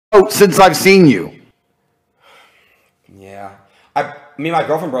since I've seen you. Yeah. Me and my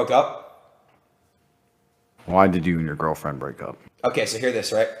girlfriend broke up. Why did you and your girlfriend break up? Okay, so hear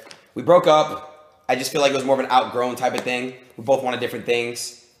this, right? We broke up. I just feel like it was more of an outgrown type of thing. We both wanted different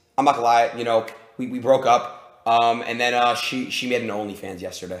things. I'm not gonna lie, you know, we broke up. And then she made an OnlyFans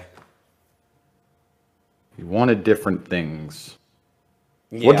yesterday. You wanted different things.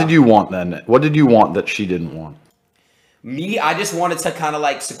 Yeah. What did you want then? What did you want that she didn't want? Me, I just wanted to kind of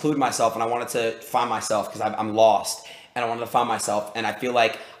like seclude myself, and I wanted to find myself because I'm lost, and I wanted to find myself, and I feel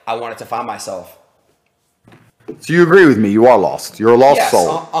like I wanted to find myself. So you agree with me? You are lost. You're a lost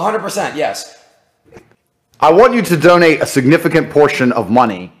soul. 100%. Yes. I want you to donate a significant portion of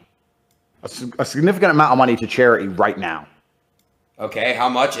money, a significant amount of money to charity right now. Okay, how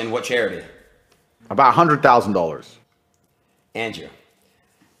much and what charity? About $100,000. Andrew,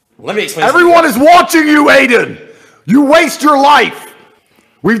 let me explain. Everyone is watching you, Adin. You waste your life.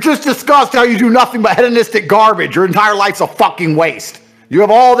 We've just discussed how you do nothing but hedonistic garbage. Your entire life's a fucking waste. You have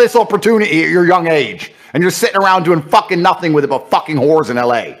all this opportunity at your young age, and you're sitting around doing fucking nothing with it but fucking whores in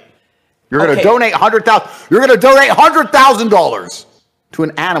LA. You're going to donate $100,000. You're going to donate $100,000 to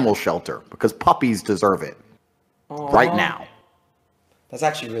an animal shelter because puppies deserve it. Aww. Right now. That's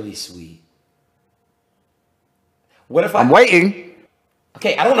actually really sweet. What if I'm waiting.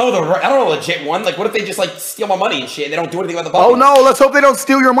 Okay, I don't know the legit one. Like, what if they just like steal my money and shit and they don't do anything about the puppies? Oh no, let's hope they don't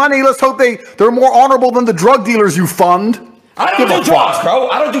steal your money. Let's hope they're more honorable than the drug dealers you fund. I don't do drugs, bro.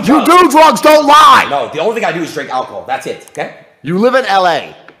 I don't do drugs. You do drugs, don't lie. No, the only thing I do is drink alcohol. That's it, okay? You live in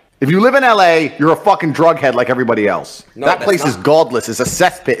LA. If you live in LA, you're a fucking drug head like everybody else. No, that place is godless. It's a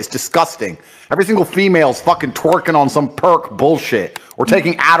cesspit. It's disgusting. Every single female's fucking twerking on some perk bullshit or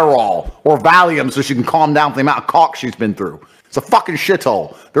taking Adderall or Valium so she can calm down for the amount of cock she's been through. It's a fucking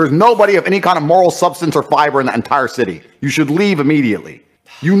shithole. There's nobody of any kind of moral substance or fiber in the entire city. You should leave immediately.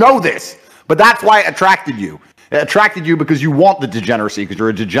 You know this, but that's why it attracted you. It attracted you because you want the degeneracy, because you're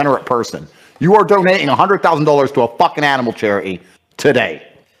a degenerate person. You are donating $100,000 to a fucking animal charity today.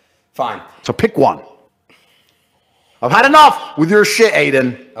 Fine. So pick one. I've had enough with your shit,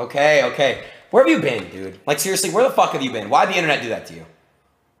 Adin. Okay. Where have you been, dude? Like, seriously, where the fuck have you been? Why did the internet do that to you?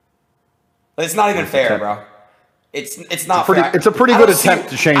 It's not even fair, bro. It's not fair. It's a pretty good attempt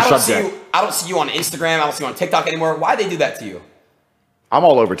to change subject. I don't see you on Instagram. I don't see you on TikTok anymore. Why'd they do that to you? I'm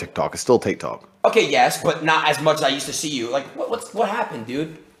all over TikTok. It's still TikTok. Okay, yes, but not as much as I used to see you. Like, what happened,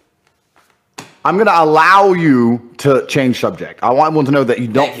 dude? I'm going to allow you to change subject. I want everyone to know that you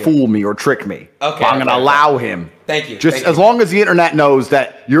don't fool me or trick me. Okay. I'm going to allow him. Thank you. Just as long as the internet knows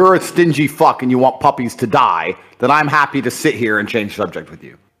that you're a stingy fuck and you want puppies to die, then I'm happy to sit here and change subject with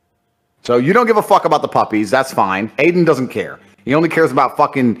you. So you don't give a fuck about the puppies. That's fine. Adin doesn't care. He only cares about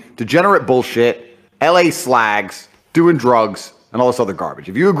fucking degenerate bullshit, LA slags, doing drugs, and all this other garbage.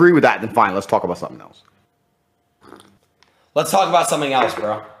 If you agree with that, then fine. Let's talk about something else. Let's talk about something else,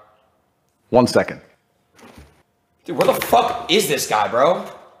 bro. 1 second. Dude, where the fuck is this guy, bro?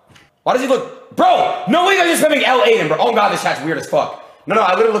 Why does he look... Bro, no way you're spamming L8, bro. Oh, God, this chat's weird as fuck. No,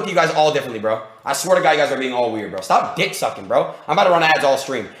 I literally look at you guys all differently, bro. I swear to God, you guys are being all weird, bro. Stop dick sucking, bro. I'm about to run ads all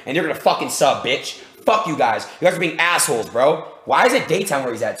stream, and you're gonna fucking sub, bitch. Fuck you guys. You guys are being assholes, bro. Why is it daytime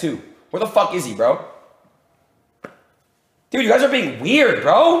where he's at, too? Where the fuck is he, bro? Dude, you guys are being weird,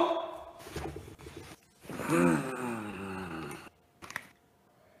 bro.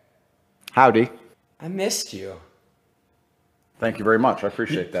 Howdy. I missed you. Thank you very much. I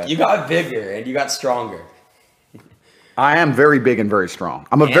appreciate that. You got bigger, and you got stronger. I am very big and very strong.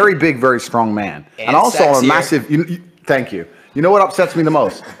 I'm a very big, very strong man. And also I'm a massive... thank you. You know what upsets me the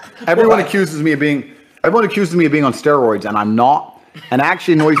most? Everyone accuses me of being on steroids, and I'm not. And it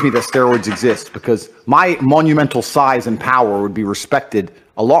actually annoys me that steroids exist, because my monumental size and power would be respected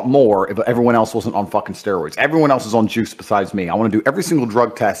a lot more if everyone else wasn't on fucking steroids. Everyone else is on juice besides me. I want to do every single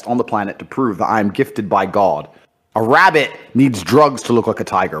drug test on the planet to prove that I am gifted by God. A rabbit needs drugs to look like a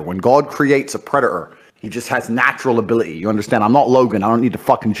tiger. When God creates a predator, he just has natural ability. You understand? I'm not Logan. I don't need to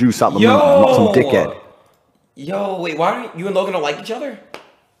fucking juice out the moon. I'm not some dickhead. Yo, wait, why aren't you and Logan don't like each other?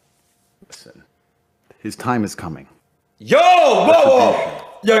 Listen, his time is coming. Yo, whoa.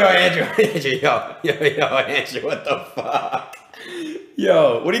 Yo, Andrew, Andrew, what the fuck?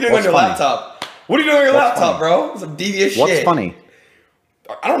 Yo, what are you doing on your laptop? What are you doing on your laptop, bro? Some devious shit. What's funny?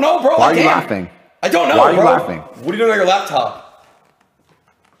 I don't know, bro. Why are you laughing? I don't know, Why are you laughing? What are you doing on your laptop?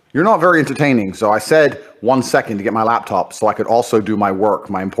 You're not very entertaining, so I said 1 second to get my laptop so I could also do my work,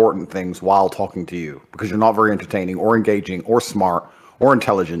 my important things while talking to you, because you're not very entertaining or engaging or smart or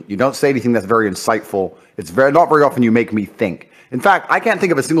intelligent. You don't say anything that's very insightful. It's not very often you make me think. In fact, I can't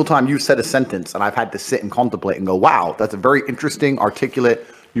think of a single time you've said a sentence and I've had to sit and contemplate and go, wow, that's a very interesting, articulate,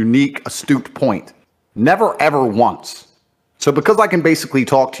 unique, astute point. Never, ever once. So because I can basically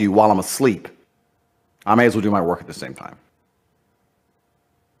talk to you while I'm asleep, I may as well do my work at the same time.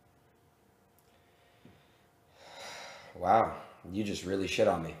 Wow. You just really shit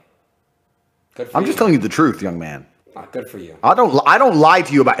on me. Good for you. I'm just telling you the truth, young man. Good for you. I don't lie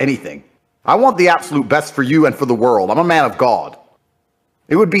to you about anything. I want the absolute best for you and for the world. I'm a man of God.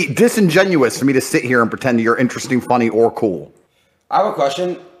 It would be disingenuous for me to sit here and pretend you're interesting, funny, or cool. I have a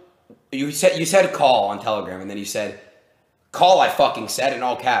question. You said call on Telegram, and then you said call. I fucking said in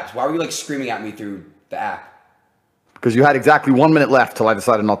all caps. Why were you like screaming at me through the app? Because you had exactly 1 minute left till I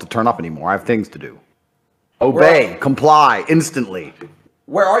decided not to turn up anymore. I have things to do. Obey, comply instantly.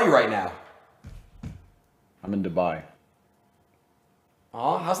 Where are you right now? I'm in Dubai.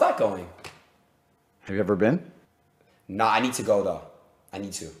 Oh, how's that going? Have you ever been? Nah, I need to go though. I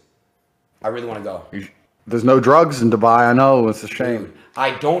need to. I really want to go. There's no drugs in Dubai. I know. It's a shame. Dude,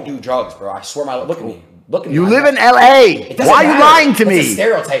 I don't do drugs, bro. I swear my look at me. Look at me. You live in LA. Why are you lying to me? It's a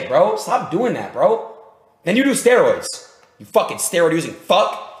stereotype, bro. Stop doing that, bro. Then you do steroids. You fucking steroid using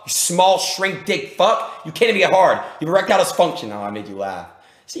fuck. You small shrink dick fuck. You can't even get hard. You have erectile dysfunction. Now I made you laugh.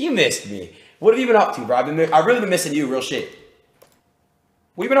 See, you missed me. What have you been up to, bro? I've really been missing you, real shit.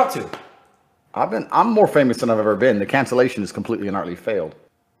 What have you been up to? I'm more famous than I've ever been. The cancellation is completely and utterly failed.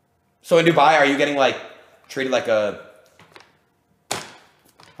 So in Dubai, are you getting like treated like a, I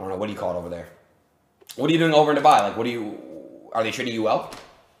don't know, what do you call it over there? What are you doing over in Dubai? Like, are they treating you well?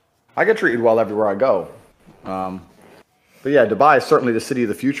 I get treated well everywhere I go. But yeah, Dubai is certainly the city of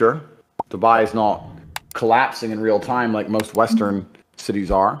the future. Dubai is not collapsing in real time like most Western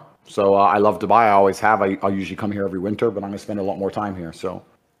cities are. So I love Dubai. I always have. I usually come here every winter, but I'm going to spend a lot more time here. So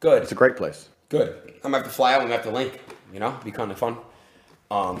good. It's a great place. Good. I'm going to have to fly out and we have to link. You know, it'd be kind of fun.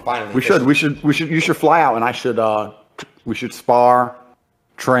 Finally. You should fly out and we should spar,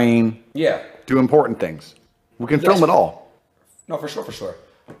 train. Yeah. Do important things. We can film it all. No, for sure.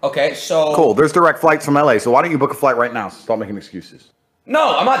 Okay, so... Cool. There's direct flights from LA. So why don't you book a flight right now? Stop making excuses.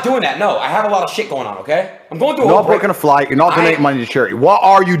 No, I'm not doing that. No, I have a lot of shit going on, okay? I'm going through a breakup. Not booking a flight. You're not donating money to charity. What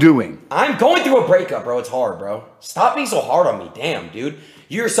are you doing? I'm going through a breakup, bro. It's hard, bro. Stop being so hard on me. Damn, dude.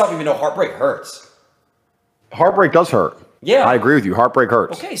 You yourself even know heartbreak hurts. Heartbreak does hurt. Yeah. I agree with you. Heartbreak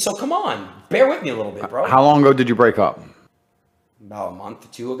hurts. Okay, so come on. Bear with me a little bit, bro. How long ago did you break up? About a month or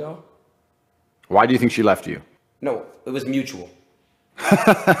two ago. Why do you think she left you? No, it was mutual.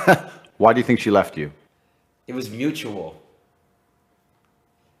 Why do you think she left you? It was mutual.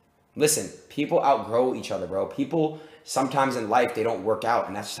 Listen, people outgrow each other, bro. People, sometimes in life, they don't work out,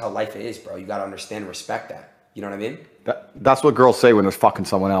 and that's just how life is, bro. You got to understand and respect that. You know what I mean? That's what girls say when they're fucking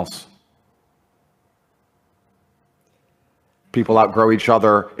someone else. People outgrow each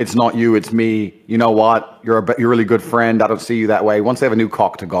other. It's not you, it's me. You know what? You're a really good friend. I don't see you that way. Once they have a new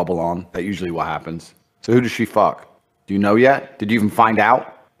cock to gobble on, that's usually what happens. So who does she fuck? Do you know yet? Did you even find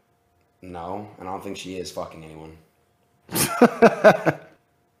out? No, and I don't think she is fucking anyone.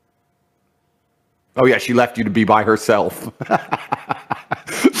 Oh yeah, she left you to be by herself.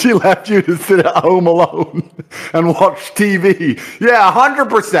 She left you to sit at home alone and watch TV. Yeah,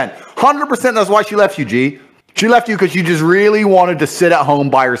 100%. 100% that's why she left you, G. She left you because she just really wanted to sit at home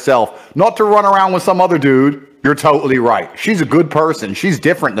by herself, not to run around with some other dude. You're totally right. She's a good person. She's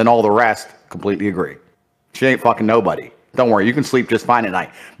different than all the rest. Completely agree. She ain't fucking nobody. Don't worry, you can sleep just fine at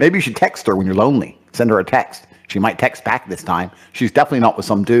night. Maybe you should text her when you're lonely. Send her a text. She might text back this time. She's definitely not with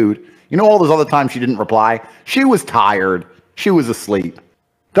some dude. You know all those other times she didn't reply? She was tired. She was asleep.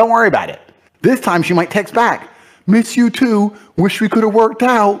 Don't worry about it. This time she might text back. Miss you too. Wish we could have worked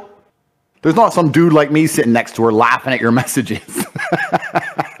out. There's not some dude like me sitting next to her laughing at your messages.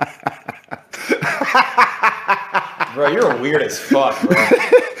 Bro, you're weird as fuck, bro.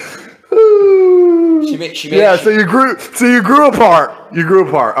 Yeah, so you grew apart. You grew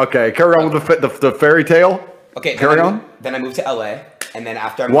apart. Okay, carry on with the fairy tale. Okay, carry on. Then I moved to LA, and then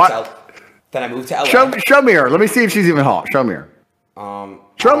after I moved to LA. Show me her. Let me see if she's even hot. Show me her.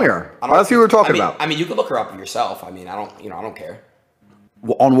 Show me her. Let's see what we're talking about. I mean, you could look her up yourself. I mean, I don't care.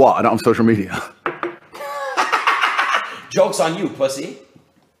 On what? I don't have social media. Joke's on you, pussy.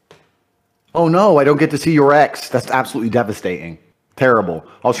 Oh no, I don't get to see your ex. That's absolutely devastating. Terrible.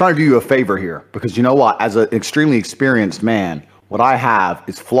 I was trying to do you a favor here because you know what? As an extremely experienced man, what I have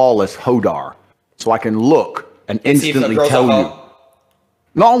is flawless hodar. So I can look and instantly tell you.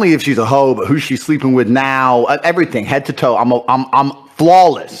 Not only if she's a hoe, but who she's sleeping with now, everything, head to toe. I'm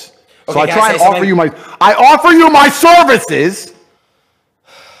flawless. Okay, so I try and offer you my services.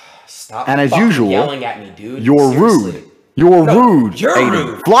 Stop and as usual, yelling at me, dude. You're rude. You're rude. You're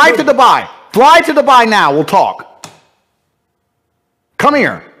rude. Fly to Dubai. Fly to Dubai now. We'll talk. Come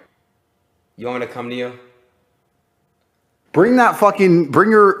here. You want me to come to you? Bring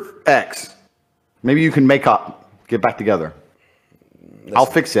your ex. Maybe you can make up. Get back together. Listen. I'll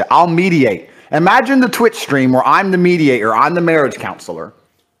fix it. I'll mediate. Imagine the Twitch stream where I'm the mediator. I'm the marriage counselor.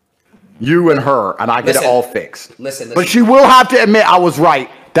 You and her, and I get it all fixed. Listen. But she will have to admit I was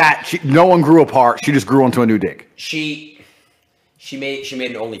right that no one grew apart. She just grew into a new dick. She made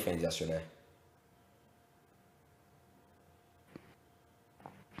an OnlyFans yesterday.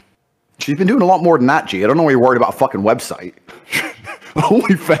 She's been doing a lot more than that, G. I don't know why you're worried about a fucking website.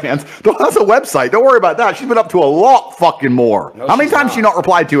 OnlyFans. That's a website. Don't worry about that. She's been up to a lot fucking more. No, how many times she not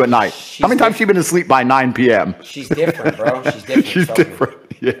replied to at night? How many times she been asleep by 9 p.m.? She's different, bro. She's different. She's different.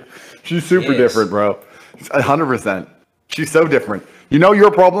 Yeah. She's super different, bro. 100%. She's so different. You know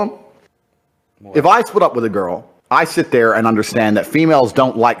your problem? What? If I split up with a girl, I sit there and understand that females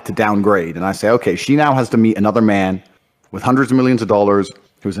don't like to downgrade. And I say, okay, she now has to meet another man with hundreds of millions of dollars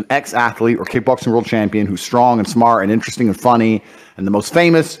who's an ex-athlete or kickboxing world champion, who's strong and smart and interesting and funny and the most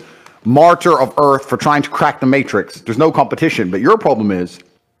famous martyr of Earth for trying to crack the Matrix. There's no competition. But your problem is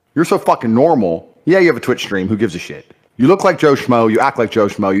you're so fucking normal. Yeah, you have a Twitch stream. Who gives a shit? You look like Joe Schmo. You act like Joe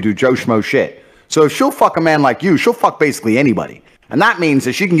Schmo. You do Joe Schmo shit. So if she'll fuck a man like you, she'll fuck basically anybody. And that means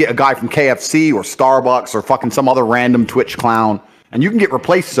that she can get a guy from KFC or Starbucks or fucking some other random Twitch clown. And you can get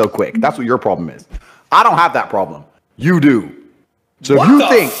replaced so quick. That's what your problem is. I don't have that problem. You do. So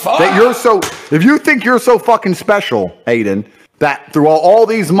if you think you're so fucking special, Adin, that through all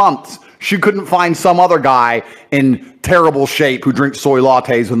these months, she couldn't find some other guy in terrible shape who drinks soy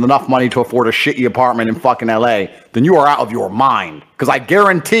lattes with enough money to afford a shitty apartment in fucking LA, then you are out of your mind. Because I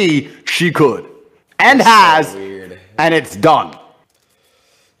guarantee she could. And That's so weird. And it's done.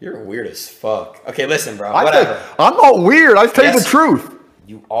 You're weird as fuck. Okay, listen, bro. Whatever. I'm not weird. I tell you the truth.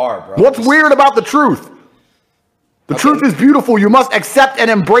 You are, bro. What's weird about the truth? The truth is beautiful. You must accept and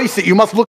embrace it. You must look